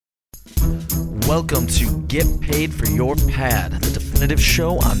Welcome to Get Paid for Your Pad, the definitive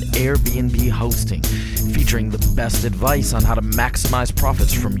show on Airbnb hosting, featuring the best advice on how to maximize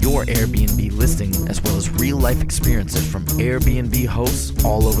profits from your Airbnb listing, as well as real-life experiences from Airbnb hosts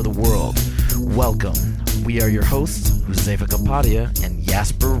all over the world. Welcome. We are your hosts, Josefa Kapadia and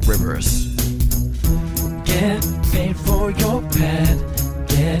Jasper Rivers. Get paid for your pad.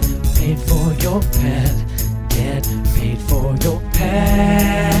 Get paid for your pad. Get paid for your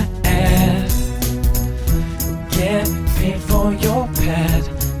pad. Get paid for your pad.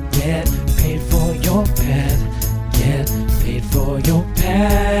 Get paid for your pad. Get paid for your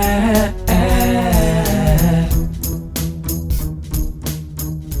pad.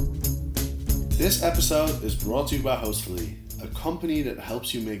 This episode is brought to you by Hostfully, a company that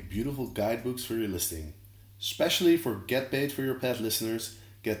helps you make beautiful guidebooks for your listing. Especially for Get Paid for Your Pad listeners,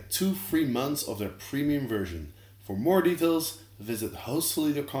 get 2 free months of their premium version. For more details, visit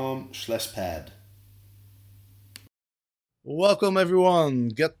hostfully.com/pad. Welcome everyone,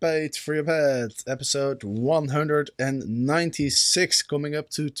 Get Paid for Your Pad, episode 196, coming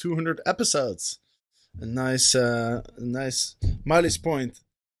up to 200 episodes. A nice mileage point.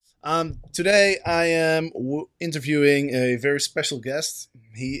 Today I am interviewing a very special guest.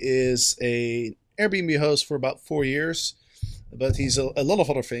 He is a Airbnb host for about 4 years, but he's a lot of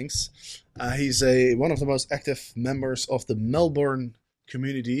other things. He's one of the most active members of the Melbourne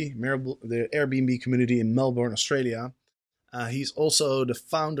community, the Airbnb community in Melbourne, Australia. He's also the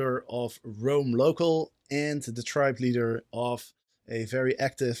founder of Roam Local and the tribe leader of a very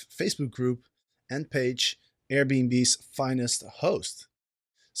active Facebook group and page, Airbnb's Finest Host.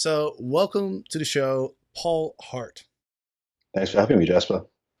 So, welcome to the show, Paul Hart. Thanks for having me, Jasper.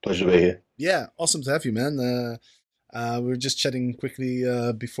 Pleasure to be here. Yeah, awesome to have you, man. We were just chatting quickly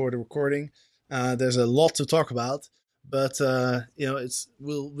before the recording. There's a lot to talk about, but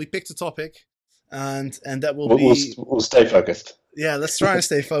we picked a topic. And that will we'll stay focused. Yeah, let's try and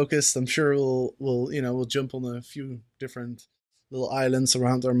stay focused. I'm sure we'll jump on a few different little islands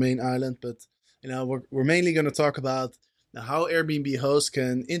around our main island, but we're mainly going to talk about how Airbnb hosts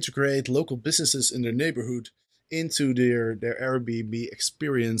can integrate local businesses in their neighborhood into their Airbnb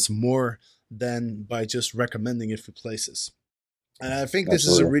experience more than by just recommending it for places. And I think this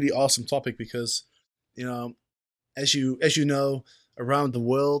is a really awesome topic because, as you know, around the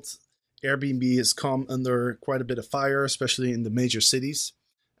world, Airbnb has come under quite a bit of fire, especially in the major cities.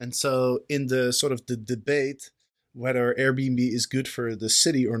 And so in the sort of the debate whether Airbnb is good for the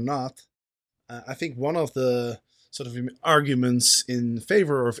city or not, I think one of the sort of arguments in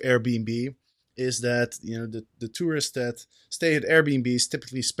favor of Airbnb is that the tourists that stay at Airbnbs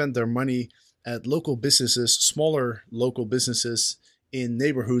typically spend their money at local businesses, smaller local businesses in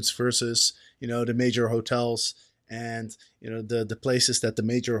neighborhoods versus the major hotels and the places that the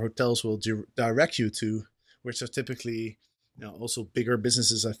major hotels will direct you to, which are typically also bigger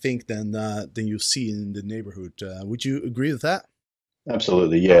businesses, I think, than you see in the neighborhood. Would you agree with that?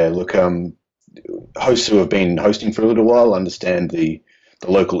 Absolutely, yeah. Look, hosts who have been hosting for a little while understand the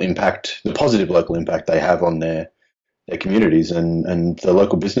local impact, the positive local impact they have on their communities, and the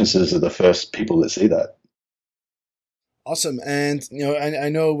local businesses are the first people that see that. Awesome, and I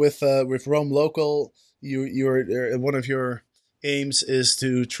know with Roam Local, you're one of your aims is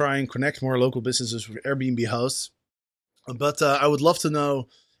to try and connect more local businesses with Airbnb hosts. But I would love to know,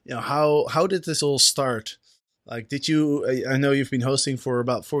 how did this all start? Like, I know you've been hosting for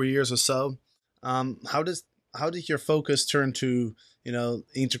about 4 years or so. How did your focus turn to,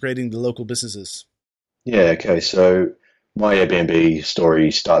 integrating the local businesses? Yeah, okay. So my Airbnb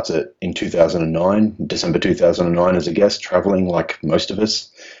story starts in 2009, December 2009, as a guest traveling like most of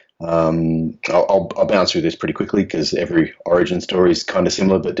us. I'll bounce through this pretty quickly because every origin story is kind of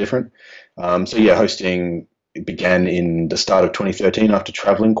similar but different. Hosting began in the start of 2013 after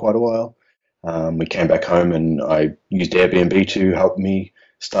traveling quite a while. We came back home and I used Airbnb to help me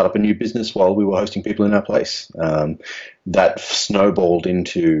start up a new business while we were hosting people in our place. That snowballed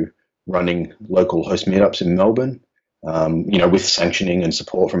into running local host meetups in Melbourne. With sanctioning and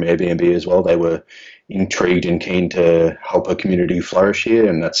support from Airbnb as well. They were intrigued and keen to help a community flourish here,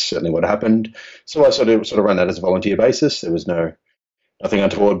 and that's certainly what happened. So I sort of ran that as a volunteer basis. There was nothing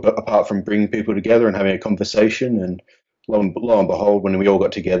untoward apart from bringing people together and having a conversation. And lo and behold, when we all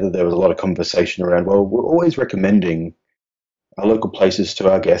got together, there was a lot of conversation around, well, we're always recommending our local places to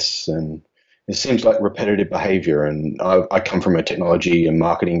our guests, and it seems like repetitive behavior. And I come from a technology and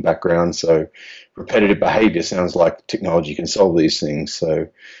marketing background, so repetitive behavior sounds like technology can solve these things. So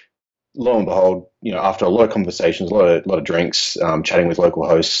lo and behold, after a lot of conversations, a lot of drinks, chatting with local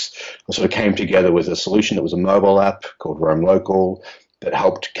hosts, I sort of came together with a solution that was a mobile app called Roam Local. that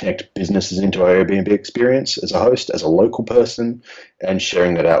helped connect businesses into our Airbnb experience as a host, as a local person, and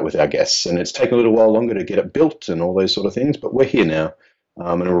sharing that out with our guests. And it's taken a little while longer to get it built and all those sort of things, but we're here now.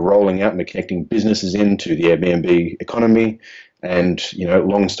 And we're rolling out and we're connecting businesses into the Airbnb economy. And,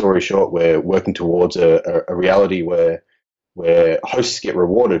 long story short, we're working towards a reality where hosts get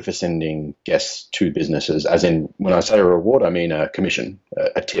rewarded for sending guests to businesses. As in, when I say a reward, I mean a commission,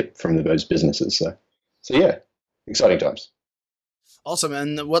 a tip from those businesses. So yeah, exciting times. Awesome.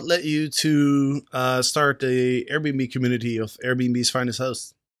 And what led you to start the Airbnb community of Airbnb's finest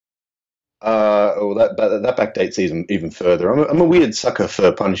hosts? Well, that backdates even further. I'm a weird sucker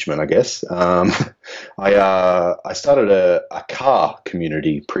for punishment, I guess. I started a car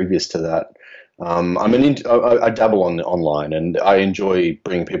community previous to that. I dabble online, and I enjoy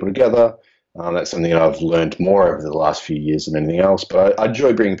bringing people together. That's something that I've learned more over the last few years than anything else. But I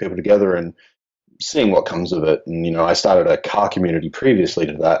enjoy bringing people together and seeing what comes of it. And I started a car community previously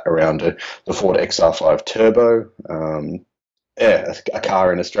to that around the Ford XR5 Turbo. A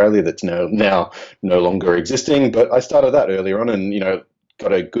car in Australia that's now no longer existing. But I started that earlier on, and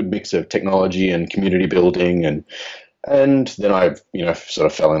got a good mix of technology and community building, and then I sort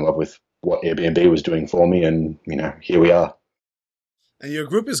of fell in love with what Airbnb was doing for me, and here we are. And your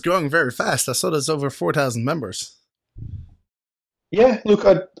group is growing very fast. I saw there's over 4,000 members. Yeah, look,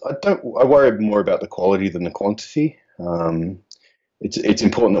 I worry more about the quality than the quantity. It's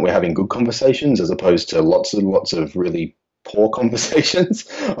important that we're having good conversations as opposed to lots and lots of really poor conversations.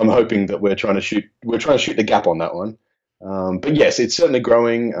 I'm hoping that we're trying to shoot the gap on that one. But yes, it's certainly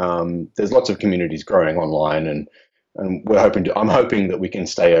growing. There's lots of communities growing online, and I'm hoping that we can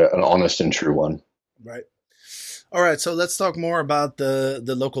stay an honest and true one. Right. All right. So let's talk more about the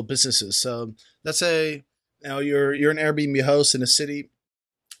local businesses. So let's say you're an Airbnb host in a city.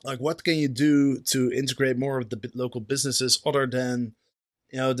 Like, what can you do to integrate more of the local businesses other than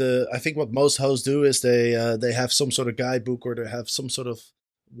I think what most hosts do is they have some sort of guidebook, or they have some sort of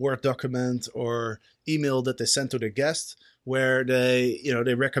Word document or email that they send to their guests where they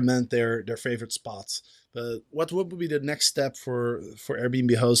recommend their favorite spots. But what would be the next step for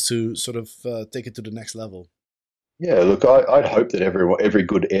Airbnb hosts to sort of take it to the next level? Yeah, look, I'd hope that every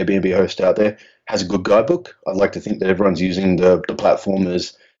good Airbnb host out there has a good guidebook. I'd like to think that everyone's using the platform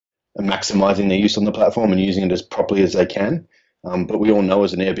as maximizing their use on the platform and using it as properly as they can. But we all know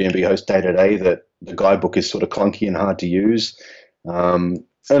as an Airbnb host day to day that the guidebook is sort of clunky and hard to use. And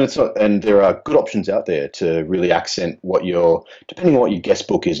there are good options out there to really accent depending on what your guest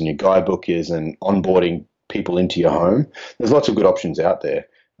book is and your guidebook is, and onboarding people into your home. There's lots of good options out there.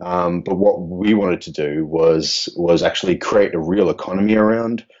 But what we wanted to do was actually create a real economy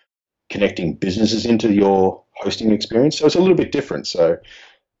around connecting businesses into your hosting experience. So it's a little bit different. So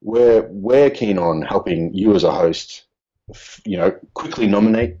we're keen on helping you as a host, quickly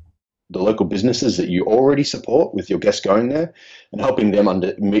nominate the local businesses that you already support with your guests going there, and helping them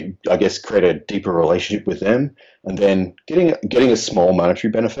create a deeper relationship with them, and then getting a small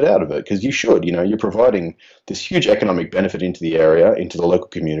monetary benefit out of it, because you should, you're providing this huge economic benefit into the area, into the local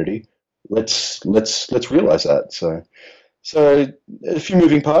community. Let's realize that. So a few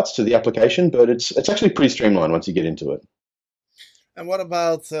moving parts to the application, but it's actually pretty streamlined once you get into it. And what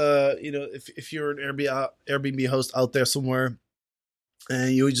about if you're an Airbnb host out there somewhere,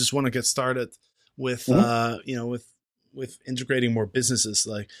 and you just want to get started with with integrating more businesses?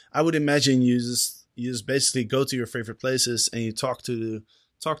 Like, I would imagine you just basically go to your favorite places and you talk to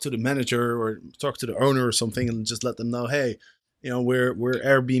the manager or talk to the owner or something, and just let them know, hey, we're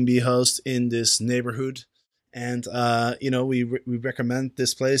Airbnb hosts in this neighborhood, and we recommend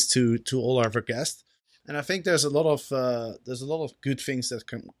this place to all of our guests. And I think there's a lot of good things that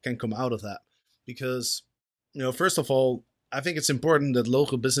can come out of that, because first of all, I think it's important that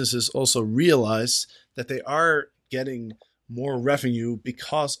local businesses also realize that they are getting more revenue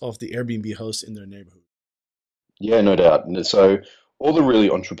because of the Airbnb hosts in their neighborhood. Yeah, no doubt. So all the really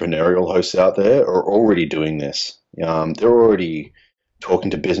entrepreneurial hosts out there are already doing this. They're already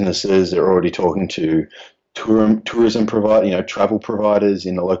talking to businesses. They're already talking to tourism travel providers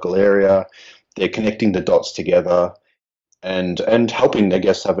in the local area. They're connecting the dots together and helping their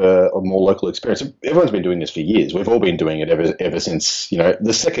guests have a more local experience. Everyone's been doing this for years. We've all been doing it ever since,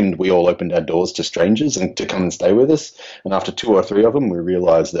 the second we all opened our doors to strangers and to come and stay with us. And after 2 or 3 of them, we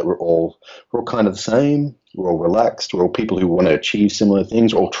realized that we're all kind of the same. We're all relaxed. We're all people who want to achieve similar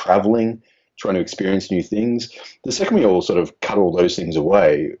things. We're all traveling, trying to experience new things. The second we all sort of cut all those things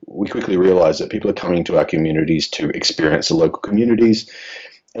away, we quickly realized that people are coming to our communities to experience the local communities.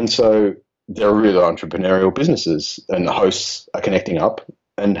 And so they're really entrepreneurial businesses, and the hosts are connecting up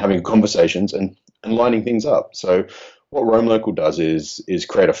and having conversations and lining things up. So what Roam Local does is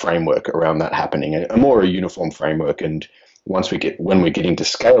create a framework around that happening, a more uniform framework. And when we're getting to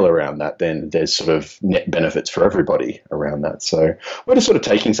scale around that, then there's sort of net benefits for everybody around that. So we're just sort of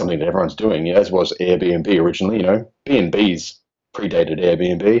taking something that everyone's doing, as was Airbnb originally. B&B's predated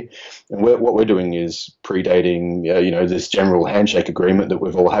Airbnb, and what we're doing is predating this general handshake agreement that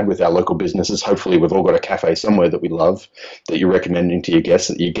we've all had with our local businesses. Hopefully we've all got a cafe somewhere that we love, that you're recommending to your guests,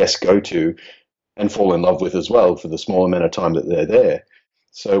 that your guests go to and fall in love with as well for the small amount of time that they're there.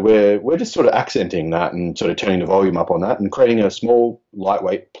 So we're just sort of accenting that and sort of turning the volume up on that and creating a small,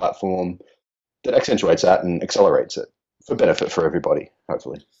 lightweight platform that accentuates that and accelerates it for benefit for everybody,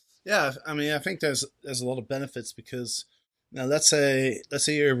 hopefully. Yeah, I mean, I think there's a lot of benefits because now let's say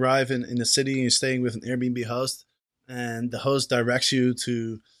you arrive in a city and you're staying with an Airbnb host, and the host directs you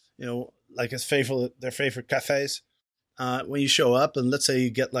to like their favorite cafes. When you show up, and let's say you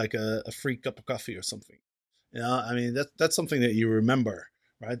get like a free cup of coffee or something, I mean that's something that you remember.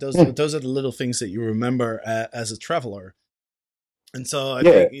 Right, those are the little things that you remember as a traveler, and so I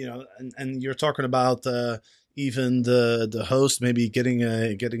think and you're talking about even the host maybe getting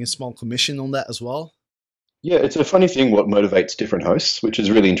a small commission on that as well. Yeah, it's a funny thing what motivates different hosts, which is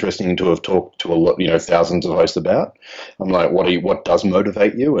really interesting to have talked to a lot, thousands of hosts about. I'm like, what does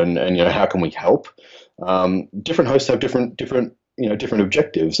motivate you, and how can we help? Different hosts have different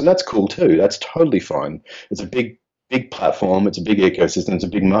objectives, and that's cool too. That's totally fine. It's a big platform, it's a big ecosystem, it's a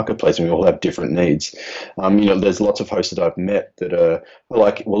big marketplace, and we all have different needs. There's lots of hosts that I've met that are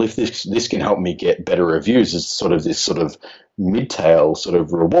like, well, if this can help me get better reviews as this sort of mid-tail sort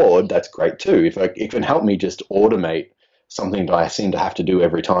of reward, that's great too. If it can help me just automate something that I seem to have to do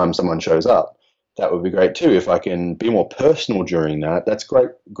every time someone shows up, that would be great too. If I can be more personal during that, that's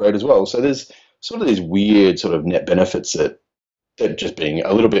great as well. So there's sort of these weird sort of net benefits that just being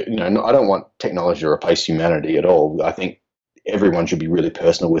a little bit, I don't want technology to replace humanity at all. I think everyone should be really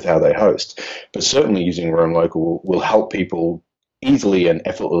personal with how they host, but certainly using Roam Local will help people easily and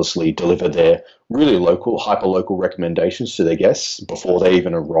effortlessly deliver their really local, hyper-local recommendations to their guests before they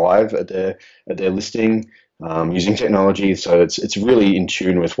even arrive at their listing, using technology. So it's really in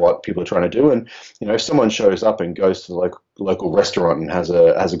tune with what people are trying to do. And if someone shows up and goes to the local restaurant and has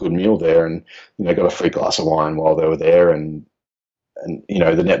a good meal there, and got a free glass of wine while they were there, and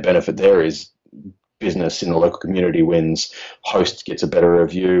the net benefit there is business in the local community wins, host gets a better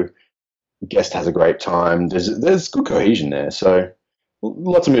review, guest has a great time. There's good cohesion there. So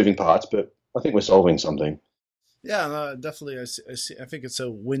lots of moving parts, but I think we're solving something. Yeah, no, definitely. I see. I think it's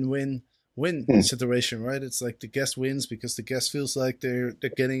a win-win situation, right? It's like the guest wins because the guest feels like they're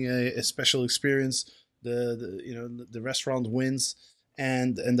getting a special experience. The restaurant wins,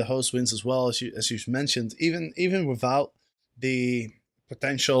 and the host wins as well, as you mentioned. Even without the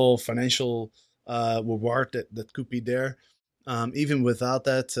potential financial reward that could be there, even without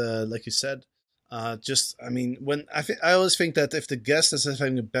that, like you said, I always think that if the guest is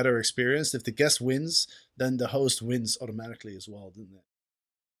having a better experience, if the guest wins, then the host wins automatically as well, doesn't it?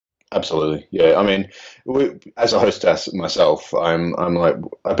 Absolutely, yeah. I mean, as a hostess myself, I'm like,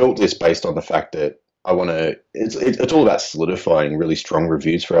 I built this based on the fact that I want to. It's all about solidifying really strong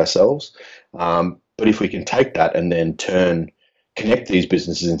reviews for ourselves. But if we can take that and then connect these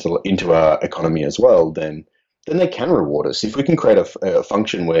businesses into our economy as well, then they can reward us. If we can create a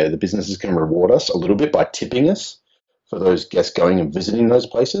function where the businesses can reward us a little bit by tipping us for those guests going and visiting those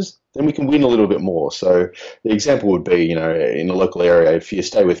places, then we can win a little bit more. So the example would be, in a local area, if you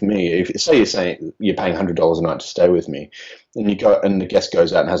stay with me, say you're paying $100 a night to stay with me, and you go and the guest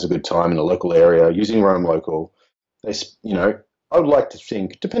goes out and has a good time in a local area using Roam Local, I would like to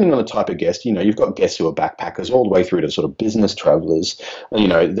think, depending on the type of guest, you've got guests who are backpackers all the way through to sort of business travelers.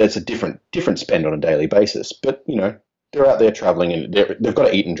 And, there's a different spend on a daily basis. But, they're out there traveling and they've got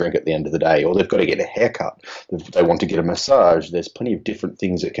to eat and drink at the end of the day, or they've got to get a haircut. They want to get a massage. There's plenty of different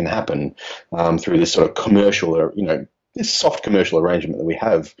things that can happen through this sort of commercial, or, this soft commercial arrangement that we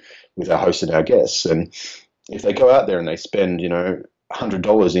have with our hosts and our guests. And if they go out there and they spend,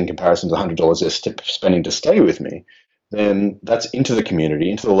 $100 in comparison to $100 they're spending to stay with me, then that's into the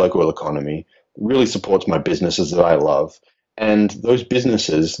community, into the local economy, really supports my businesses that I love. And those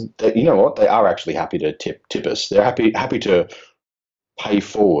businesses, they are actually happy to tip us. They're happy to pay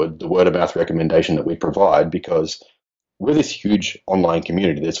forward the word of mouth recommendation that we provide, because we're this huge online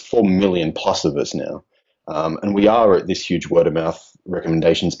community. There's 4 million plus of us now. And we are this huge word of mouth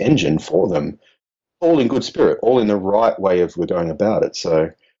recommendations engine for them, all in good spirit, all in the right way of we're going about it. So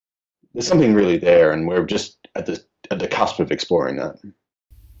there's something really there, and we're just at the cusp of exploring that.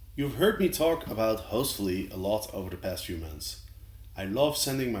 You've heard me talk about Hostfully a lot over the past few months. I love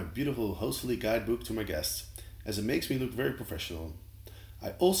sending my beautiful Hostfully guidebook to my guests, as it makes me look very professional.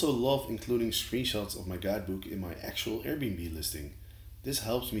 I also love including screenshots of my guidebook in my actual Airbnb listing. This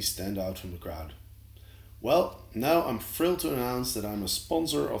helps me stand out from the crowd. Well, now I'm thrilled to announce that I'm a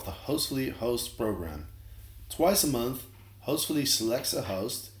sponsor of the Hostfully Host program. Twice a month, Hostfully selects a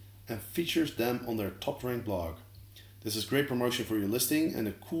host and features them on their top-ranked blog. This is great promotion for your listing and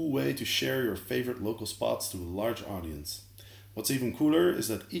a cool way to share your favorite local spots to a large audience. What's even cooler is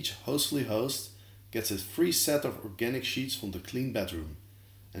that each Hostfully host gets a free set of organic sheets from the Clean Bedroom.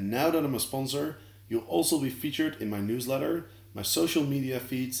 And now that I'm a sponsor, you'll also be featured in my newsletter, my social media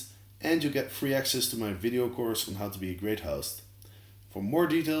feeds, and you'll get free access to my video course on how to be a great host. For more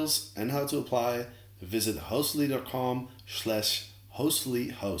details and how to apply, visit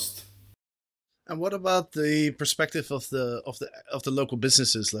hostfully.com/hostfullyhost. And what about the perspective of the local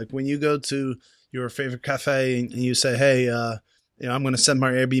businesses? Like when you go to your favorite cafe and you say, "Hey, I'm going to send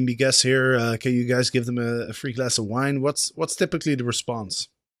my Airbnb guests here. Can you guys give them a free glass of wine?" What's typically the response?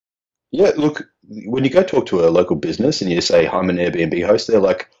 Yeah, look, when you go talk to a local business and you say, "I'm an Airbnb host," they're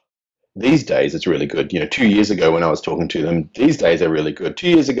like, these days it's really good. 2 years ago when I was talking to them, these days they're really good. 2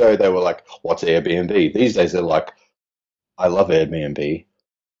 years ago they were like, "What's Airbnb?" These days they're like, "I love Airbnb.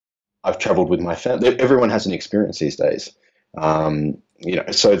 I've traveled with my family." Everyone has an experience these days.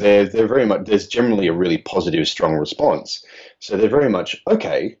 So they're very much, there's generally a really positive, strong response. So they're very much,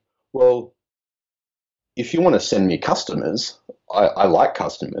 okay, well, if you want to send me customers, I like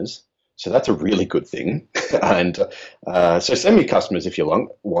customers. So that's a really good thing. And so send me customers if you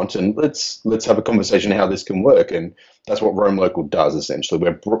want, and let's have a conversation how this can work. And that's what Roam Local does, essentially.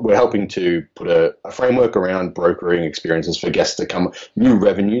 We're helping to put a framework around brokering experiences for guests to come, new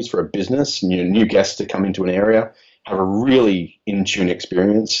revenues for a business, new guests to come into an area, have a really in-tune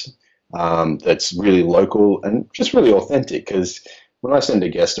experience that's really local and just really authentic. Because when I send a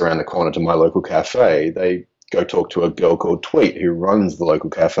guest around the corner to my local cafe, they go talk to a girl called Tweet who runs the local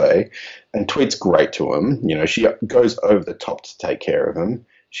cafe, and Tweet's great to him. She goes over the top to take care of him.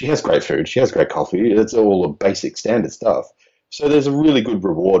 She has great food. She has great coffee. It's all the basic standard stuff. So there's a really good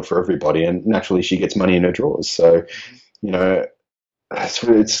reward for everybody, and naturally she gets money in her drawers. So,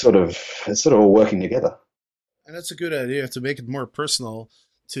 it's sort of all working together. And that's a good idea to make it more personal,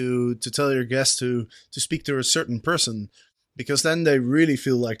 to tell your guests to speak to a certain person, because then they really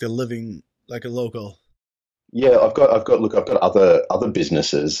feel like they're living like a local. Yeah, I've got other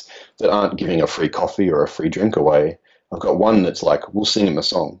businesses that aren't giving a free coffee or a free drink away. I've got one that's like, we'll sing him a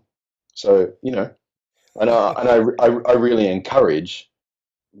song. So, and I really encourage,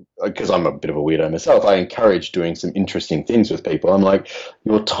 because I'm a bit of a weirdo myself, I encourage doing some interesting things with people. I'm like,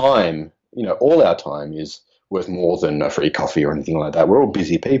 your time, all our time is worth more than a free coffee or anything like that. We're all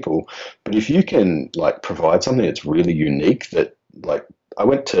busy people. But if you can provide something that's really unique, that I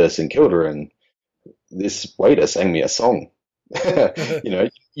went to St Kilda and this waiter sang me a song.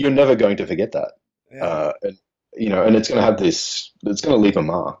 You're never going to forget that. Yeah. And it's going to have it's going to leave a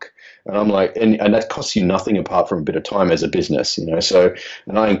mark. And I'm like, and that costs you nothing apart from a bit of time as a business, So,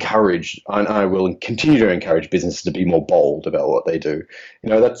 and I will continue to encourage businesses to be more bold about what they do.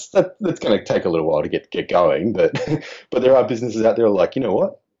 That's going to take a little while to get going, but there are businesses out there like, you know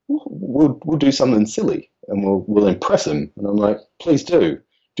what, we'll do something silly and we'll impress them. And I'm like, please do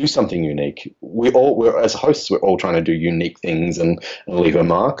something unique. We're as hosts, we're all trying to do unique things and leave a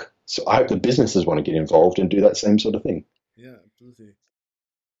mark. So I hope the businesses want to get involved and do that same sort of thing. Yeah, absolutely.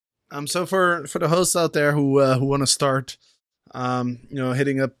 So for the hosts out there who want to start,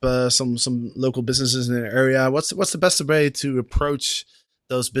 hitting up some local businesses in their area, what's the best way to approach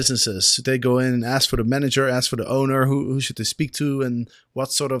those businesses? Should they go in and ask for the manager, ask for the owner? Who should they speak to, and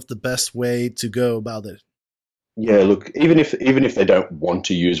what's sort of the best way to go about it? Yeah, look, even if they don't want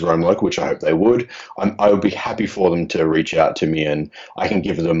to use Roam Local, which I hope they would, I would be happy for them to reach out to me, and I can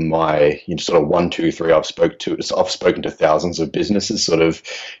give them my sort of 1, 2, 3. I've spoken to thousands of businesses, sort of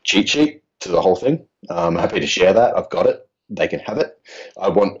cheat sheet to the whole thing. I'm happy to share that. I've got it. They can have it.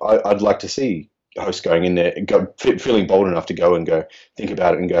 I'd like to see hosts going in there, feeling bold enough to go think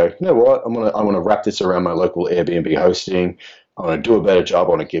about it and go, you know what, I want to wrap this around my local Airbnb hosting. I want to do a better job. I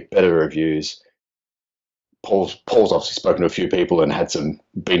want to get better reviews. Paul's obviously spoken to a few people and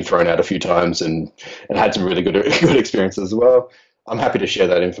been thrown out a few times and had some really good experiences as well. I'm happy to share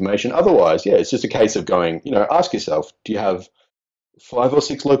that information. Otherwise, yeah, it's just a case of going, ask yourself, do you have 5 or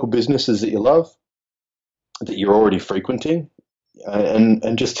 6 local businesses that you love, that you're already frequenting,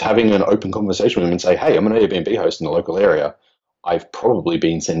 and just having an open conversation with them and say, hey, I'm an Airbnb host in the local area. I've probably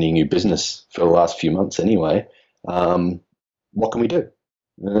been sending you business for the last few months anyway. What can we do?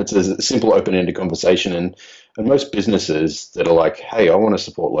 And it's a simple, open-ended conversation. And most businesses that are like, hey, I want to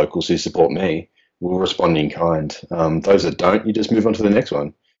support locals who support me, will respond in kind. Those that don't, you just move on to the next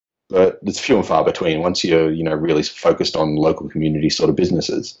one. But it's few and far between. Once you're, really focused on local community sort of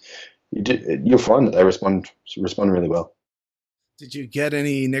businesses, you'll find that they respond really well. Did you get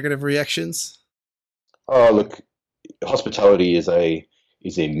any negative reactions? Oh, look, hospitality is a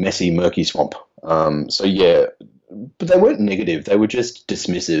messy, murky swamp. So yeah, but they weren't negative. They were just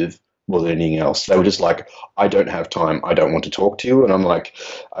dismissive more than anything else. They were just like, I don't have time. I don't want to talk to you. And I'm like,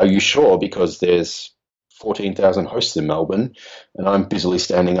 are you sure? Because there's 14,000 hosts in Melbourne, and I'm busily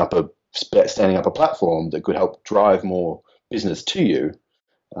standing up a platform that could help drive more business to you.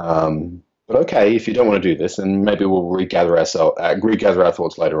 But okay, if you don't want to do this, then maybe we'll regather our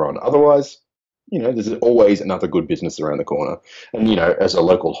thoughts later on. Otherwise, there's always another good business around the corner. And as a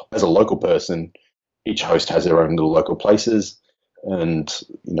local person, each host has their own little local places, and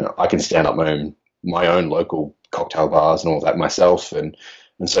I can stand up my own local cocktail bars and all that myself, and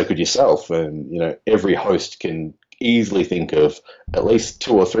so could yourself. And every host can easily think of at least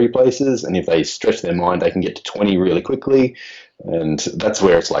 2 or 3 places, and if they stretch their mind, they can get to 20 really quickly. And that's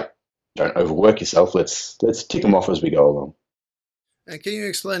where it's like, don't overwork yourself. Let's tick them off as we go along. And can you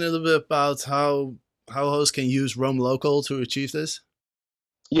explain a little bit about how hosts can use Roam Local to achieve this?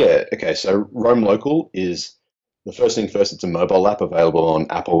 Yeah, okay. So Roam Local is, the first thing first, it's a mobile app available on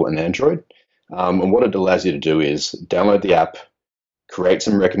Apple and Android. And what it allows you to do is download the app, create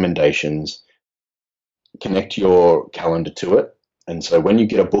some recommendations, connect your calendar to it. And so when you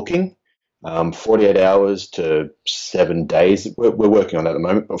get a booking, 48 hours to 7 days, we're working on that at the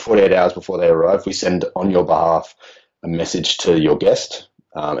moment, but 48 hours before they arrive, we send on your behalf a message to your guest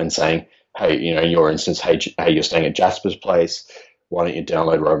and saying, hey, in your instance, hey, you're staying at Jasper's place. Why don't you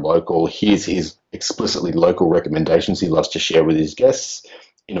download Roam Local? Here's his explicitly local recommendations he loves to share with his guests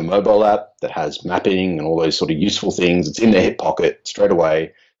in a mobile app that has mapping and all those sort of useful things. It's in their hip pocket straight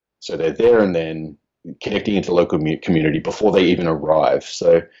away. So they're there and then connecting into local community before they even arrive.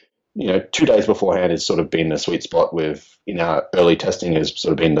 So 2 days beforehand has sort of been a sweet spot in our early testing has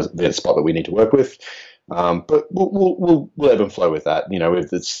sort of been the spot that we need to work with. But we'll ebb and flow with that.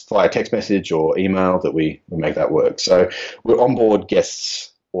 If it's via text message or email, that we make that work. So we onboard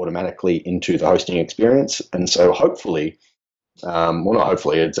guests automatically into the hosting experience. And so hopefully, not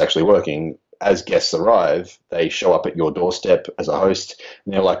hopefully, it's actually working. As guests arrive, they show up at your doorstep as a host,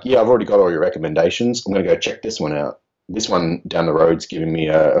 and they're like, yeah, I've already got all your recommendations. I'm going to go check this one out. This one down the road's giving me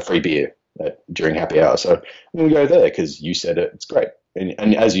a free beer during happy hour. So I'm going to go there because you said it. It's great.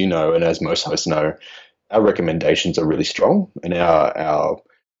 And as you know, and as most hosts know, our recommendations are really strong, and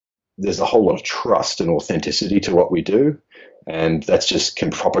there's a whole lot of trust and authenticity to what we do, and that's just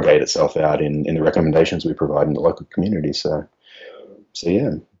can propagate itself out in the recommendations we provide in the local community. So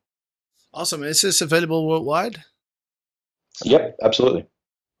yeah. Awesome. Is this available worldwide? Yep, absolutely.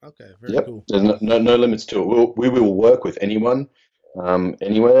 Okay, very cool. There's no limits to it. We will work with anyone,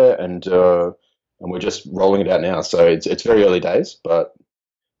 anywhere, and we're just rolling it out now. So it's very early days, but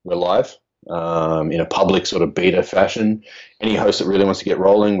we're live in a public sort of beta fashion. Any host that really wants to get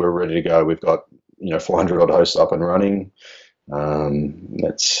rolling, we're ready to go. We've got 400 odd hosts up and running.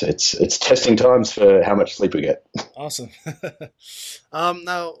 It's testing times for how much sleep we get. Awesome.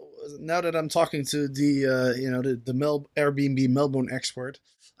 Now that I'm talking to the Airbnb Melbourne expert,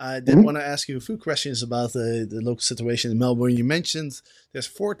 I did want to ask you a few questions about the local situation in Melbourne. You mentioned there's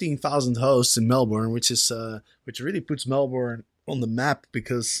 14,000 hosts in Melbourne, which really puts Melbourne on the map,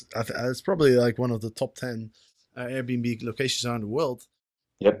 because it's probably like one of the top 10 Airbnb locations around the world.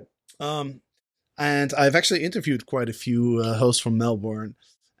 Yep. And I've actually interviewed quite a few hosts from Melbourne,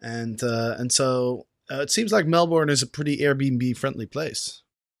 and so it seems like Melbourne is a pretty Airbnb friendly place.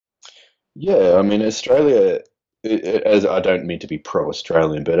 Yeah, I mean, Australia, as I don't mean to be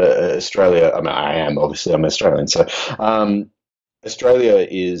pro-Australian, but Australia, I mean, I am, obviously, I'm Australian. So Australia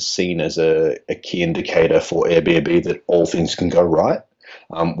is seen as a key indicator for Airbnb that all things can go right.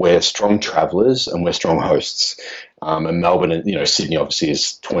 We're strong travelers and we're strong hosts. And Melbourne, Sydney obviously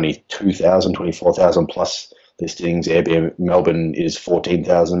is 22,000, 24,000 plus listings. Airbnb Melbourne is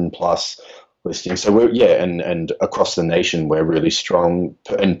 14,000 plus listings. So and across the nation, we're really strong.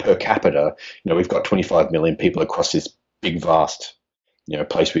 And per capita, we've got 25 million people across this big, vast,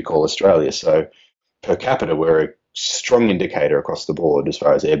 place we call Australia. So per capita, we're a strong indicator across the board as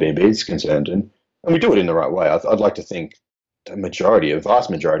far as Airbnb is concerned. And we do it in the right way. I'd like to think a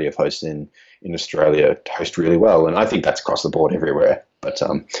vast majority of hosts in Australia host really well. And I think that's across the board everywhere. But,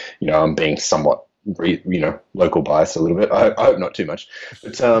 I'm being somewhat, local biased a little bit. I hope not too much.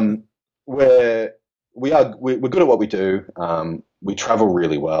 But we're good at what we do. We travel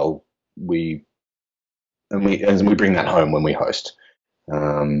really well. We bring that home when we host.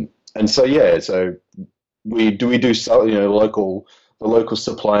 and so yeah, so we do so, the local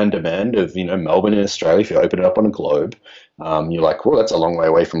supply and demand of Melbourne in Australia. If you open it up on a globe, you're like, well, that's a long way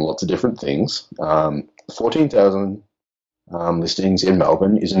away from lots of different things. 14,000 listings in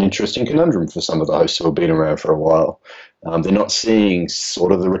Melbourne is an interesting conundrum for some of the hosts who have been around for a while. They're not seeing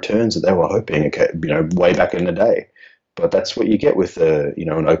sort of the returns that they were hoping, okay, way back in the day. But that's what you get with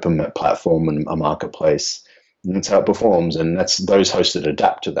an open platform and a marketplace. And that's how it performs. And that's those hosts that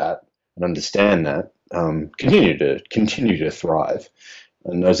adapt to that and understand that continue to thrive.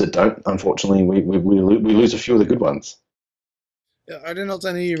 And those that don't, unfortunately, we lose a few of the good ones. Are there not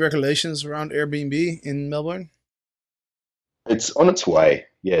any regulations around Airbnb in Melbourne? It's on its way.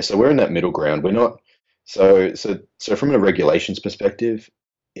 Yeah, so we're in that middle ground. We're not so from a regulations perspective,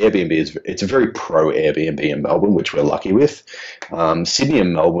 Airbnb it's a very pro Airbnb in Melbourne, which we're lucky with. Sydney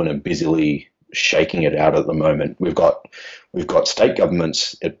and Melbourne are busily shaking it out at the moment. We've got state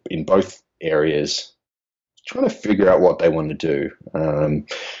governments in both areas trying to figure out what they want to do.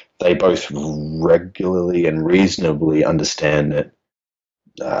 They both regularly and reasonably understand that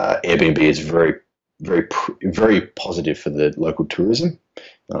Airbnb is very, very, very positive for the local tourism,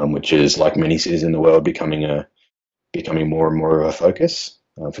 which is, like many cities in the world, becoming more and more of a focus,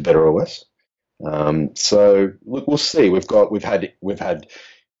 for better or worse. So look, we'll see. We've had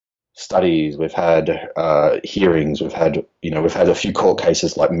studies, we've had hearings, we've had a few court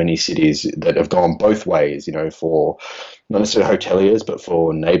cases, like many cities, that have gone both ways. For not necessarily hoteliers, but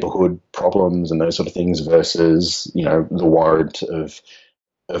for neighbourhood problems and those sort of things versus the warrant of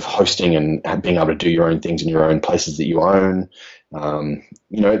hosting and being able to do your own things in your own places that you own.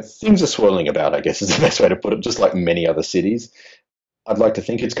 Things are swirling about, I guess, is the best way to put it, just like many other cities. I'd like to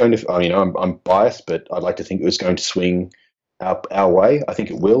think it's going to, I'm biased, but I'd like to think it was going to swing our way. I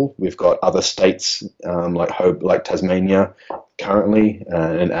think it will. We've got other states like Tasmania currently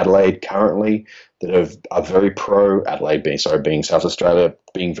and Adelaide currently that are very pro. Adelaide being South Australia,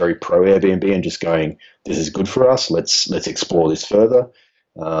 being very pro Airbnb and just going, this is good for us. Let's explore this further.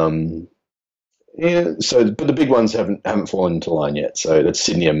 Yeah. So, but the big ones haven't fallen into line yet. So that's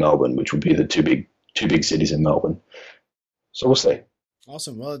Sydney and Melbourne, which would be the two big cities in Melbourne. So we'll see.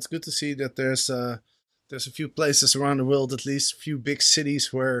 Awesome. Well, it's good to see that there's a few places around the world, at least a few big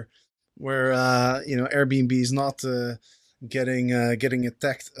cities where Airbnb is not getting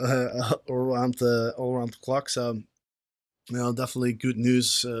attacked all around the clock. So definitely good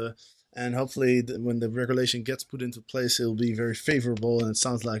news. And hopefully, when the regulation gets put into place, it'll be very favorable, and it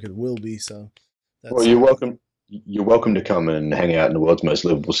sounds like it will be. So, well, you're welcome. You're welcome to come and hang out in the world's most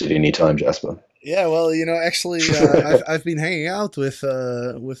livable city anytime, Jasper. Yeah, well, actually, I've been hanging out with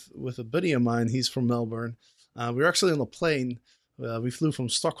a buddy of mine. He's from Melbourne. We were actually on a plane. We flew from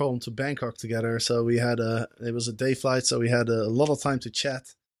Stockholm to Bangkok together. So it was a day flight. So we had a lot of time to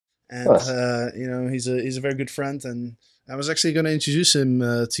chat. And nice. He's a very good friend. And I was actually going to introduce him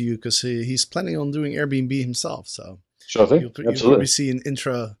to you because he's planning on doing Airbnb himself. So sure thing. You'll probably see an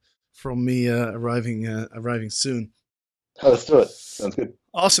intro from me arriving soon. Oh, let's do it. Sounds good.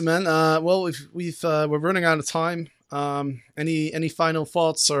 Awesome, man. Well, we're running out of time. Any final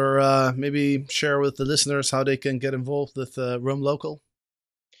thoughts, or maybe share with the listeners how they can get involved with Roam Local?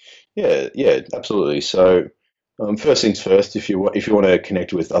 Yeah, absolutely. So, first things first, if you want to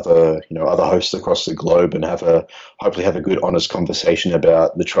connect with other hosts across the globe and hopefully have a good, honest conversation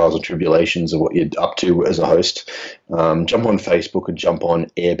about the trials and tribulations of what you're up to as a host, jump on Facebook and jump on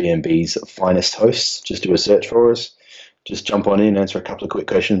Airbnb's Finest Hosts. Just do a search for us. Just jump on in, answer a couple of quick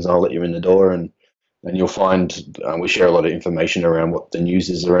questions, and I'll let you in the door. And you'll find we share a lot of information around what the news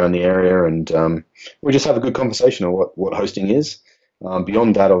is around the area, and we just have a good conversation on what hosting is.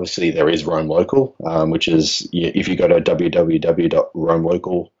 Beyond that, obviously, there is Roam Local, which is, if you go to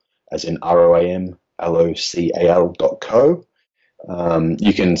www.roamlocal, as in ROAMLOCAL.co,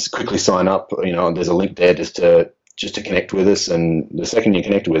 you can quickly sign up. There's a link there just to connect with us, and the second you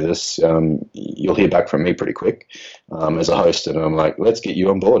connect with us, you'll hear back from me pretty quick as a host, and I'm like, let's get you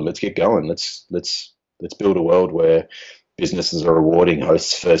on board, let's get going, let's build a world where businesses are rewarding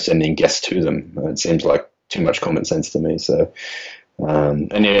hosts for sending guests to them. It seems like too much common sense to me. So,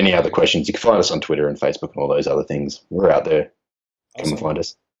 and any other questions, you can find us on Twitter and Facebook and all those other things. We're out there. Come Awesome. and find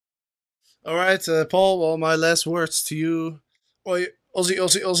us. All right, Paul. Well, my last words to you. Oi, Aussie,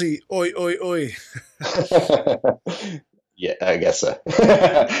 Aussie, Aussie. Oi, oi, oi. Yeah, I guess so.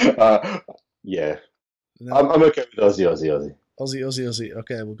 Yeah. No. I'm okay with Aussie. Aussie, Aussie.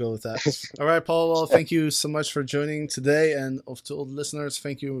 Okay, we'll go with that. All right, Paul. Well, thank you so much for joining today. And to all the listeners,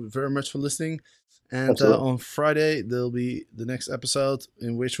 thank you very much for listening. And on Friday, there'll be the next episode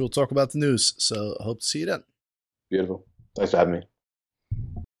in which we'll talk about the news. So I hope to see you then. Beautiful. Thanks for having me.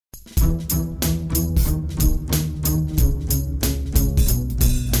 Get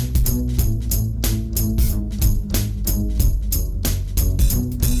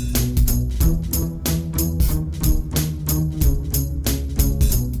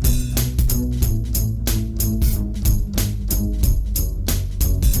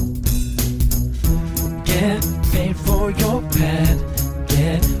paid for your pet.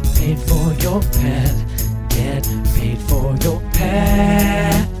 Get paid for your pet. Get paid for your